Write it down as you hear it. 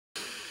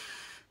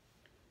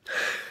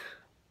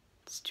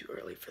too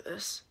early for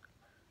this.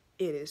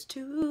 It is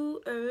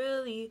too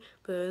early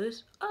for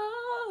this.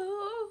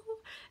 Oh,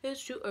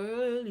 it's too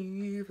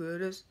early for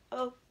this.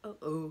 Oh, oh,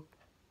 oh.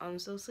 I'm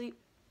still asleep.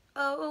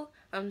 Oh,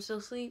 I'm still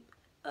asleep.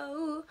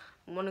 Oh,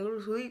 I wanna go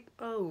to sleep.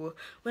 Oh,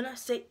 when I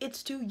say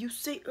it's too, you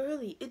say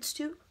early. It's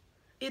too.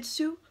 It's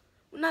too.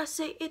 When I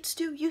say it's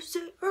too, you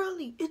say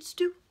early. It's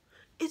too.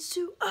 It's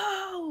too.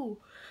 Oh,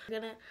 we're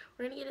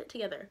gonna get it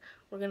together.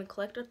 We're gonna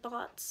collect our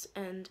thoughts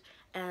and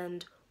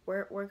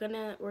we're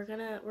gonna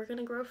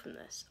grow from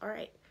this. All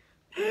right.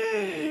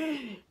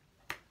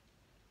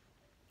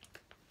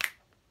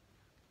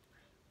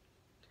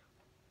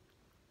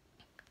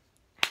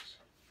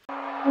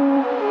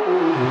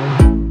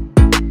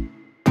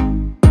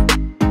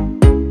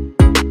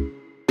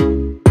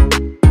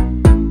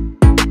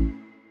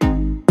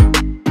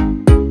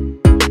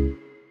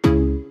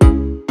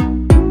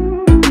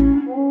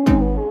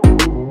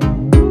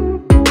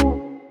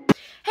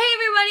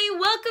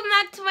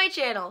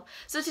 Channel.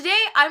 So today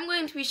I'm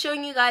going to be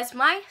showing you guys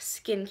my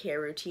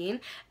skincare routine,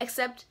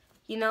 except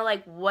you know,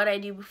 like what I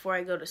do before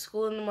I go to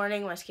school in the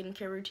morning, my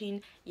skincare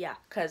routine. Yeah,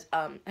 cuz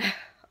I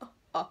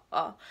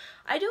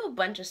do a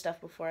bunch of stuff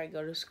before I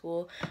go to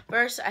school.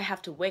 First, I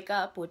have to wake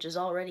up, which is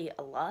already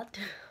a lot.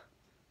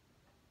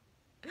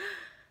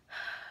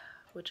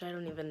 Which I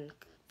don't even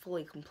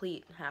fully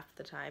complete half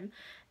the time.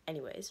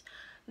 Anyways,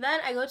 then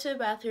I go to the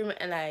bathroom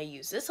and I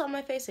use this on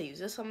my face, I use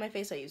this on my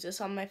face, I use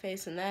this on my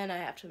face, and then I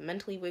have to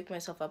mentally wake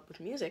myself up with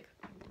music.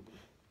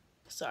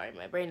 Sorry,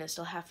 my brain is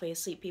still halfway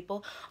asleep,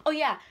 people. Oh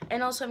yeah,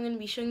 and also I'm going to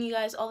be showing you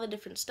guys all the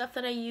different stuff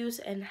that I use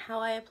and how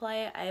I apply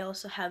it. I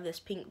also have this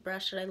pink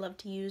brush that I love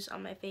to use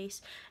on my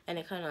face, and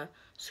it kind of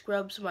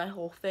scrubs my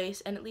whole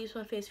face, and it leaves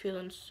my face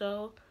feeling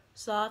so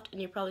soft,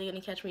 and you're probably going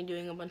to catch me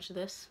doing a bunch of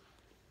this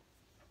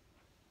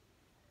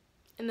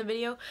in the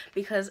video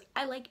because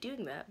I like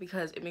doing that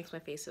because it makes my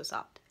face so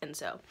soft. And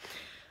so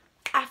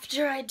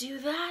after I do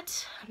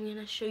that, I'm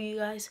gonna show you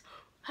guys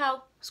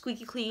how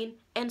squeaky clean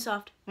and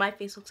soft my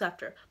face looks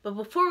after. But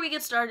before we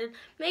get started,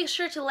 make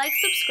sure to like,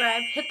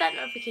 subscribe, hit that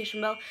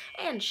notification bell,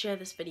 and share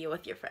this video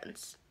with your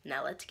friends.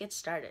 Now let's get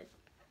started.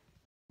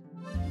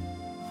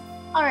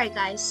 Alright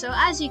guys, so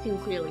as you can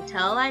clearly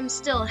tell, I'm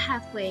still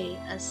halfway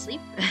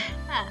asleep.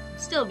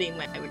 Still being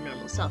my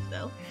normal self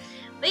though.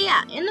 But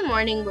yeah, in the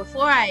morning,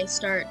 before I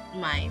start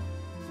my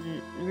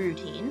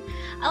routine,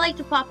 I like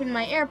to pop in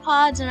my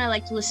AirPods and I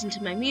like to listen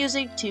to my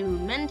music to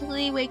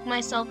mentally wake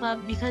myself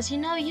up because, you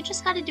know, you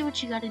just gotta do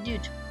what you gotta do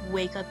to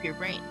wake up your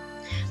brain.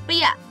 But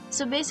yeah,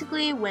 so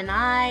basically when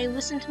I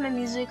listen to my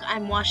music,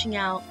 I'm washing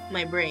out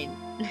my brain.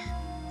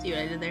 See what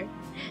I did there?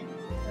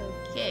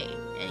 Okay,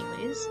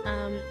 anyways,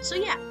 so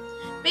yeah,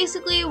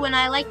 basically when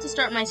I like to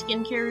start my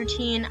skincare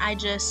routine, I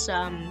just,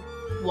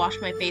 wash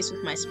my face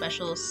with my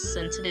special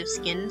sensitive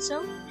skin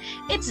soap.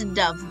 It's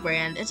Dove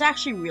brand. It's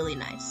actually really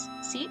nice.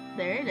 See,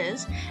 there it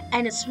is.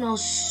 And it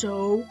smells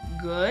so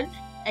good,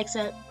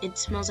 except it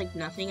smells like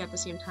nothing at the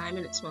same time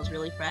and it smells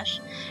really fresh.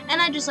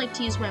 And I just like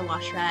to use my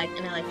wash rag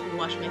and I like to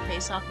wash my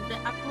face off of it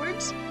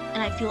afterwards,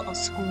 and I feel all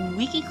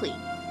squeaky clean.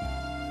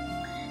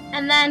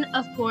 And then,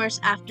 of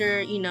course,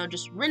 after, you know,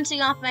 just rinsing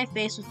off my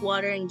face with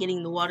water and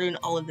getting the water in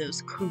all of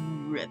those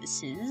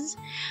crevices,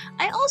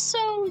 I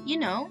also, you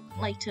know,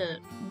 like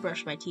to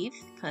brush my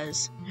teeth,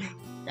 because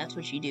that's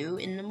what you do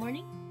in the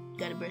morning. You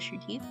gotta brush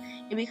your teeth.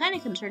 It'd be kind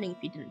of concerning if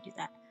you didn't do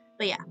that.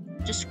 But yeah,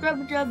 just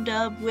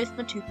scrub-a-dub-dub with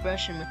my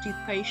toothbrush and my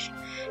toothpaste.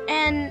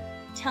 And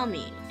tell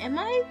me, am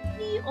I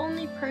the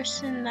only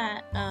person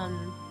that,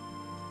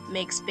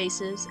 makes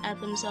faces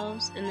at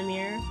themselves in the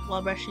mirror while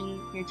brushing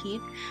your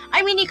teeth?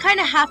 I mean, you kind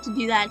of have to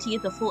do that to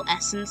get the full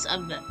essence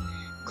of the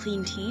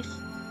clean teeth.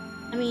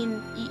 I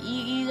mean,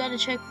 you gotta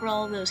check for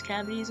all of those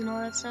cavities and all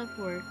that stuff,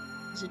 or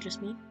is it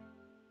just me?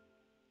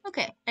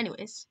 Okay,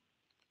 anyways.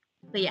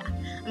 But yeah,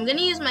 I'm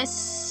gonna use my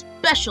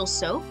special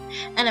soap,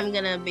 and I'm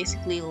gonna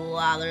basically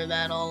lather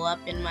that all up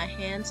in my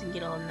hands and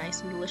get all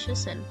nice and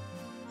delicious and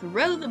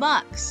throw the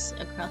box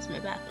across my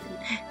bathroom.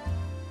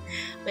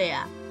 But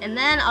yeah, and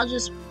then I'll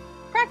just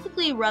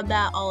practically rub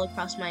that all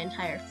across my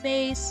entire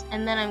face,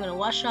 and then I'm gonna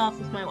wash off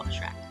with my wash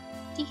rag.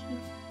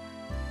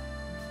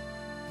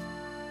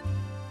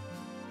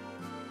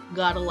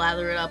 Gotta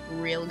lather it up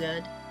real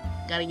good.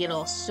 Gotta get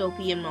all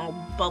soapy and all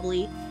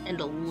bubbly and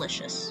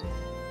delicious.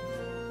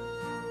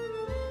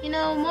 You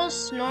know,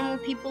 most normal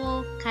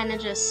people kind of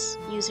just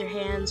use their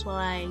hands while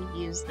I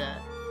use the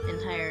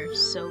entire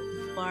soap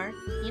bar.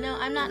 You know,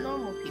 I'm not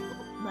normal people,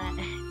 but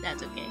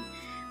that's okay.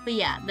 But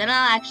yeah, then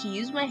I'll actually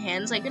use my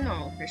hands like a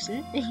normal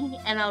person,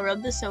 and I'll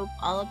rub the soap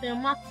all up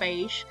in my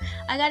face.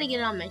 I gotta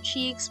get it on my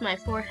cheeks, my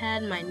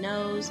forehead, my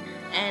nose,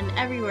 and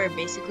everywhere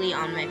basically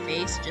on my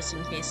face, just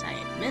in case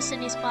I miss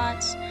any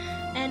spots.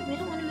 And we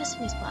don't want to miss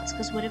any spots,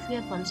 because what if we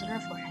have bumps on our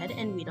forehead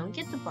and we don't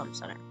get the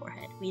bumps on our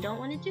forehead? We don't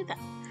want to do that.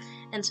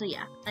 And so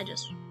yeah, I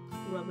just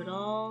rub it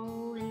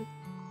all,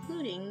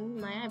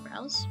 including my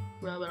eyebrows,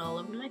 rub it all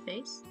over my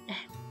face,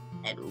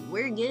 and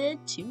we're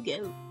good to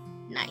go.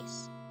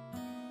 Nice.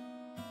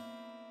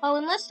 Oh,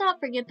 and let's not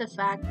forget the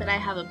fact that I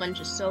have a bunch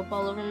of soap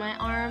all over my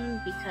arm,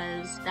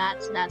 because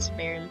that's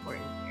very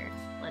important here.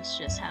 let's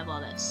just have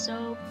all that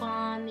soap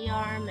on the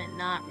arm and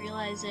not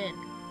realize it.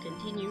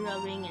 Continue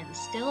rubbing and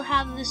still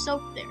have the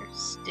soap there.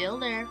 Still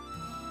there.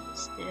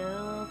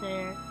 Still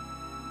there.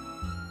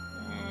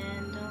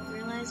 And don't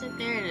realize it.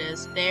 There it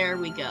is. There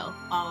we go.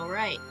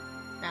 Alright.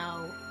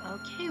 Now,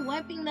 okay,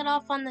 wiping that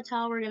off on the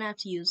towel we're gonna have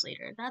to use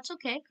later. That's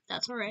okay.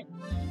 That's alright.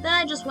 Then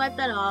I just wipe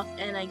that off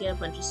and I get a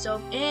bunch of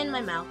soap in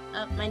my mouth,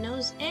 up my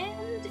nose,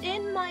 and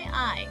in my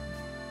eye.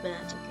 But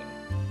that's okay,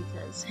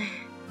 because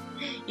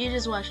you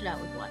just wash it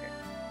out with water.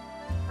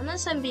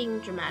 Unless I'm being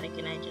dramatic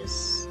and I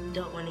just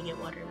don't want to get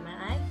water in my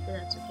eye, but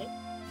that's okay.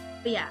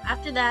 But yeah,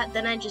 after that,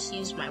 then I just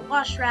use my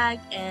wash rag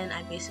and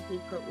I basically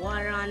put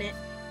water on it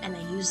and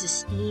I use the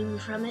steam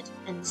from it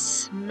and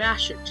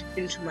smash it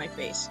into my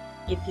face.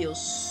 It feels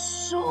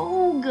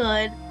so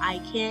good, I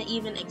can't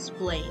even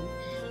explain.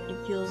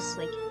 It feels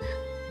like,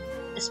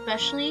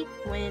 especially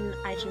when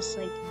I just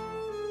like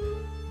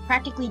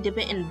practically dip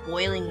it in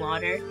boiling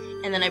water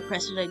and then I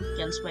press it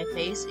against my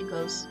face, it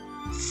goes,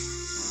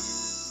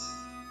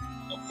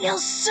 it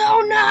feels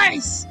so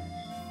nice!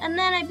 And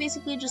then I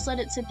basically just let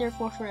it sit there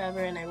for forever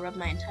and I rub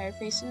my entire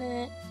face in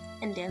it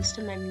and dance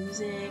to my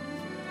music.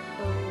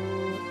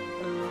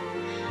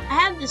 I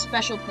have this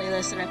special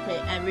playlist that I play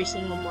every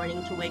single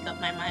morning to wake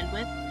up my mind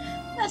with.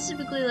 That's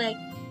typically like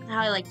how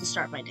I like to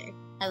start my day.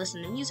 I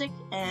listen to music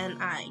and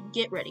I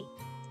get ready.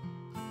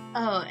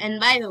 Oh, and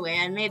by the way,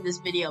 I made this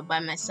video by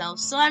myself,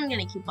 so I'm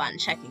gonna keep on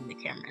checking the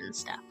camera and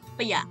stuff.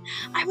 But yeah,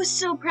 I was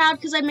so proud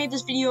because I made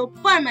this video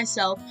by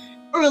myself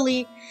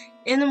early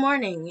in the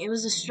morning. It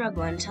was a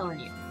struggle, I'm telling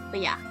you. But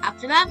yeah,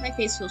 after that, my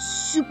face feels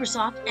super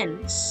soft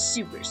and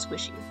super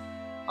squishy.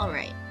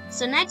 Alright,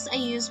 so next I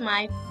use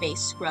my face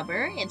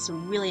scrubber. It's a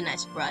really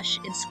nice brush.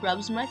 It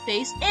scrubs my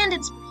face and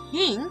it's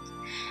pink.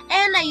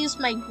 And I use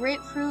my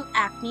grapefruit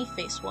acne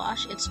face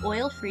wash. It's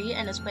oil-free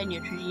and it's by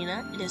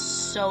Neutrogena. It is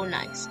so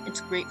nice.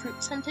 It's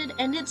grapefruit scented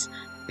and it's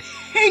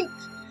pink.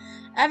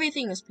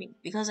 Everything is pink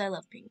because I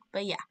love pink.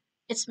 But yeah,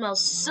 it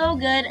smells so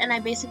good and I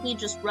basically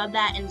just rub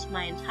that into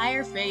my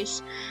entire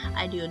face.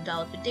 I do a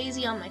dollop of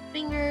daisy on my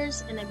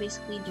fingers and I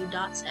basically do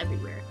dots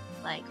everywhere.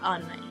 Like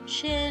on my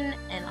chin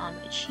and on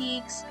my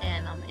cheeks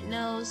and on my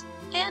nose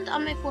and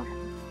on my forehead.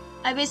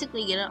 I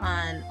basically get it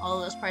on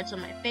all those parts of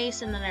my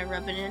face and then I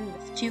rub it in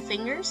with 2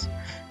 fingers.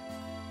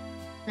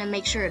 And I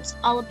make sure it's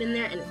all up in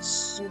there and it's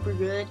super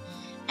good.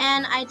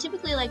 And I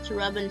typically like to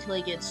rub until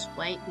it gets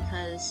white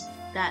because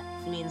that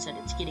means that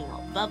it's getting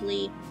all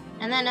bubbly.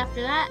 And then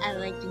after that, I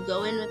like to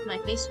go in with my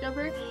face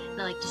scrubber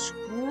and I like to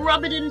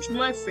scrub it into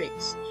my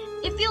face.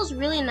 It feels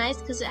really nice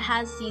because it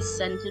has these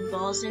scented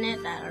balls in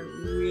it that are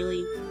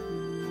really,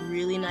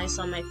 really nice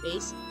on my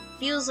face.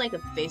 Feels like a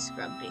face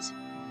scrub, basically.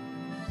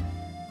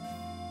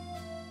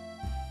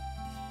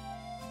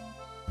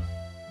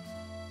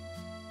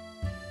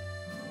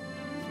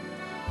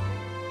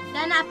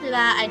 Then after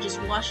that, I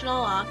just wash it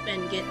all off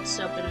and get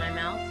soap in my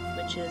mouth,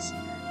 which is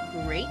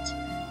great.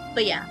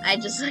 But yeah, I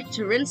just like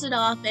to rinse it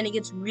off and it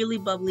gets really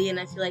bubbly and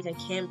I feel like I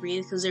can't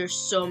breathe because there's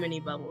so many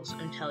bubbles,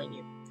 I'm telling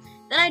you.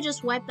 Then I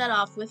just wipe that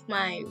off with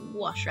my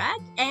wash rag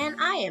and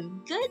I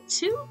am good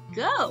to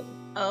go.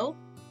 Oh,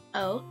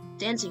 oh,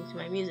 dancing to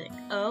my music.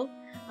 Oh,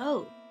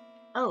 oh,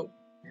 oh,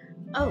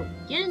 oh,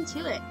 get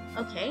into it.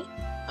 Okay.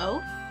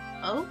 Oh,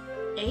 oh,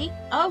 hey,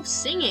 oh,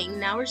 singing.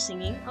 Now we're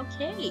singing.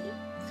 Okay.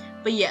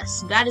 But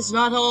yes, that is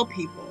not all,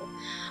 people.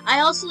 I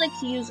also like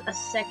to use a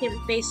second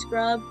face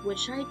scrub,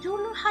 which I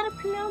don't know how to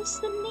pronounce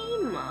the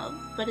name of,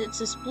 but it's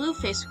this blue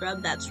face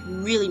scrub that's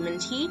really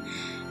minty,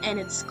 and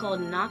it's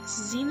called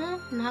Noxzema.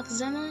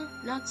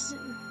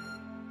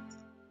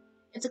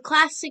 It's a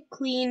classic,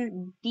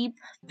 clean, deep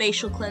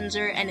facial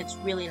cleanser, and it's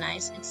really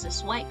nice. It's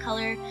this white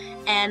color,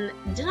 and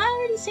did I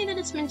already say that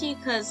it's minty?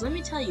 Because let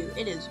me tell you,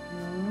 it is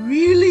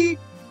really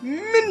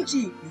minty.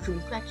 You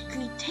can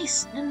practically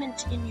taste the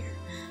mint in your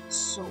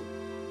soul.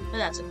 But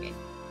that's okay,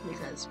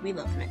 because we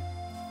love mint.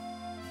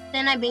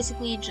 Then I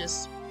basically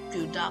just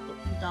do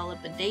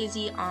dollop of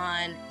daisy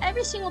on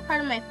every single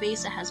part of my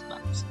face that has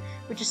bumps,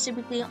 which is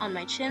typically on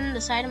my chin,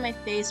 the side of my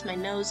face, my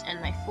nose,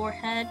 and my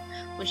forehead,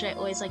 which I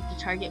always like to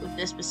target with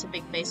this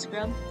specific face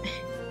scrub,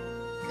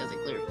 because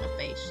it glitters my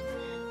face.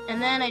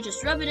 And then I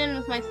just rub it in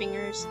with my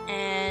fingers,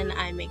 and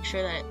I make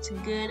sure that it's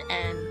good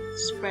and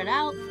spread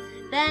out.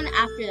 Then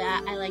after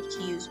that, I like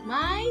to use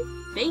my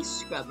face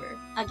scrubber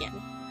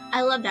again.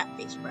 I love that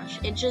face brush.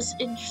 It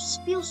just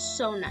feels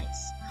so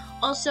nice.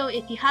 Also,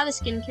 if you have a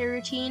skincare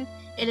routine,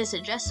 it is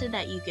suggested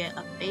that you get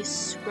a face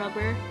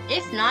scrubber.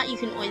 If not, you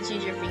can always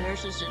use your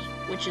fingers,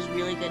 which is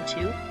really good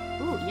too.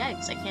 Ooh,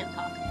 yikes, I can't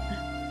talk.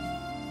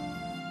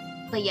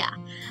 But yeah,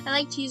 I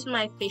like to use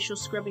my facial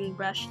scrubbing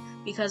brush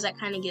because that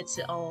kind of gets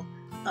it all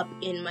up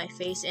in my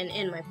face and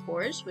in my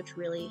pores, which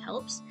really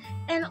helps.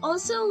 And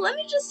also, let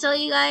me just tell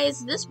you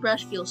guys, this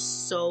brush feels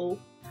so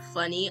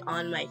funny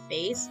on my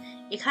face.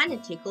 It kind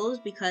of tickles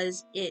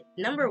because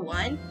number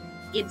one,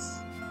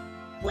 it's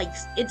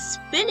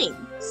spinning,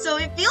 so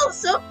it feels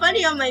so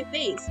funny on my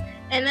face.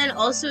 And then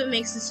also it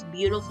makes this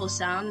beautiful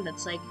sound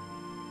that's like,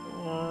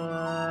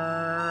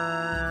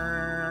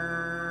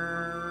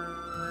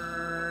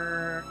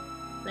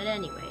 but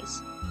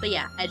anyways. But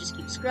yeah, I just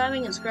keep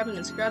scrubbing and scrubbing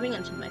and scrubbing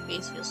until my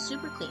face feels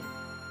super clean.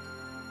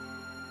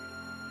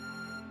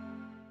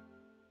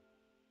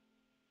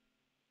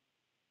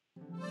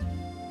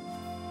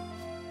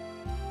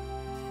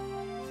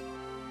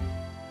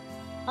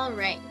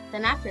 Alright,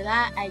 then after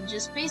that, I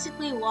just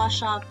basically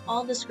wash off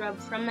all the scrub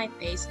from my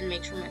face and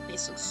make sure my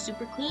face looks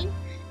super clean.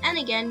 And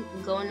again,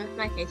 go in with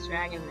my face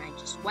rag and I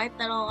just wipe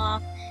that all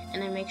off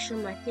and I make sure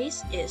my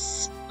face is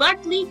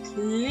sparkly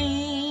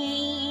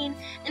clean.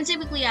 And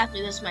typically after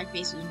this, my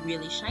face is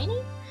really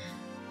shiny,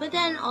 but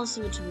then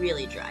also it's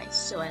really dry,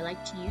 so I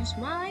like to use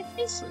my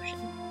face lotion.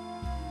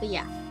 But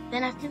yeah,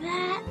 then after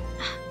that,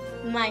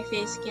 my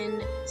face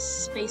skin,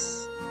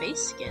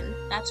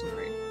 that's a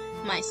word.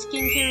 My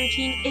skincare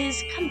routine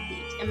is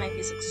complete and my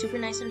face looks super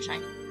nice and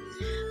shiny.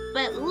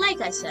 But like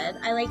I said,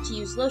 I like to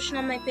use lotion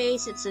on my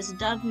face. It's this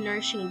Dove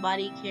Nourishing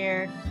Body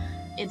Care.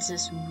 It's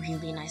this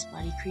really nice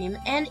body cream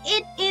and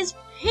it is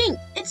pink.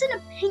 It's in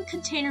a pink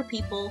container,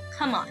 people.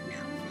 Come on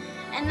now.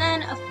 And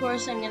then, of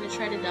course, I'm going to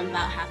try to dump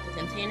out half the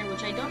container,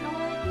 which I don't know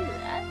why I do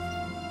that.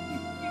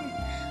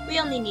 We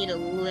only need a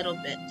little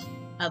bit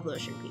of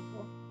lotion,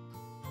 people.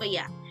 But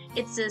yeah,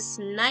 it's this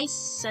nice,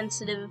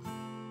 sensitive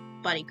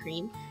body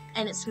cream.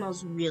 And it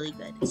smells really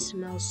good. It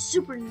smells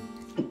super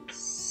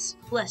nice.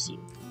 Bless you.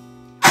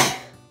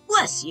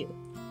 Bless you.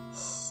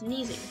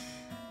 Sneezing.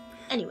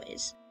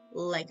 Anyways,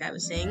 like I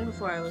was saying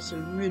before I was so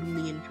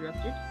rudely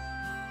interrupted,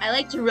 I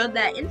like to rub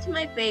that into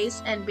my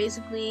face and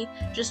basically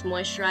just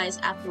moisturize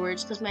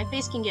afterwards because my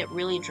face can get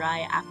really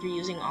dry after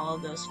using all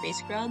of those face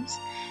scrubs.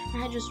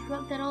 And I just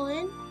rub that all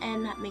in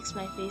and that makes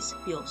my face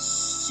feel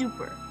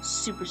super,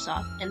 super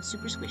soft and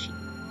super squishy.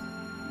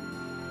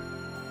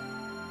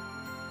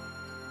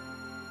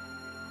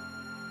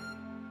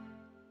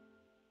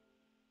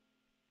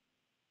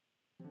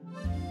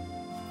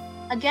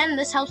 Again,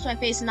 this helps my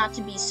face not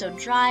to be so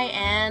dry,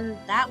 and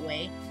that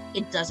way,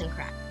 it doesn't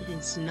crack.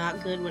 It's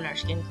not good when our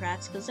skin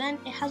cracks, because then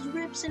it has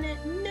rips in it.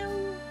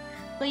 No!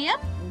 But yep,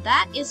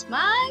 that is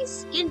my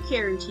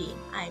skincare routine.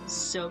 I'm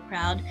so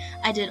proud.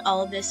 I did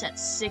all of this at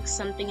 6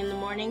 something in the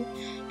morning,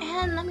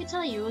 and let me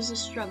tell you, it was a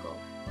struggle.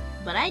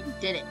 But I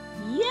did it.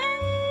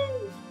 Yay!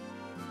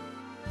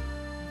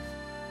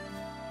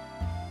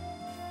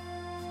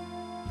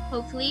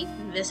 Hopefully,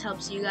 this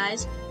helps you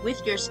guys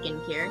with your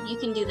skincare. You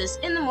can do this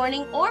in the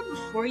morning or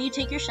before you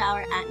take your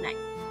shower at night.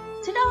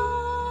 Ta-da!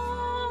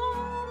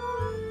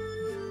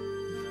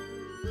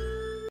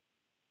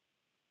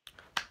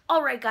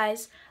 Alright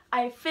guys,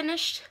 I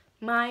finished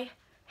my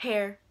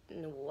hair.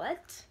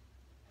 What?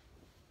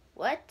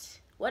 Okay,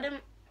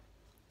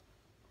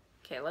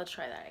 let's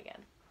try that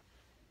again.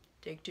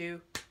 Take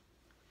 2.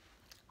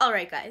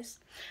 Alright guys,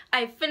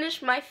 I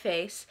finished my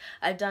face.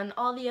 I've done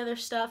all the other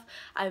stuff.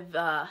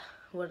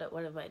 What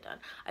have I done?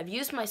 I've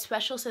used my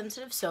special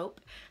sensitive soap,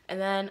 and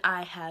then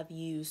I have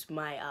used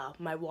my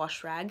my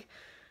wash rag,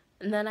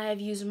 and then I have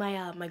used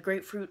my my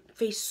grapefruit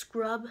face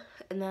scrub,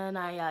 and then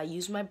I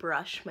used my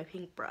brush, my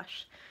pink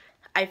brush.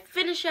 I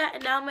finished that,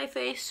 and now my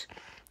face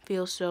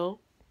feels so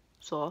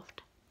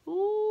soft.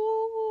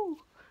 Ooh,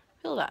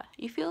 feel that?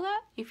 You feel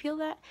that? You feel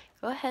that?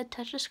 Go ahead,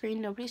 touch the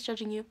screen. Nobody's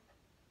judging you.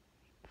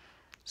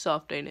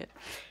 Soft, ain't it?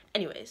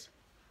 Anyways,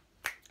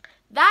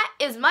 that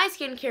is my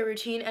skincare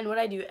routine and what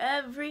I do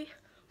every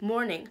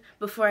morning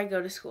before I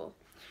go to school.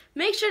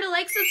 Make sure to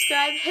like,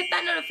 subscribe, hit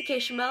that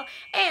notification bell,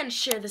 and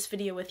share this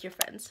video with your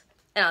friends.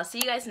 And I'll see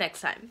you guys next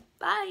time.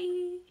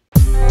 Bye!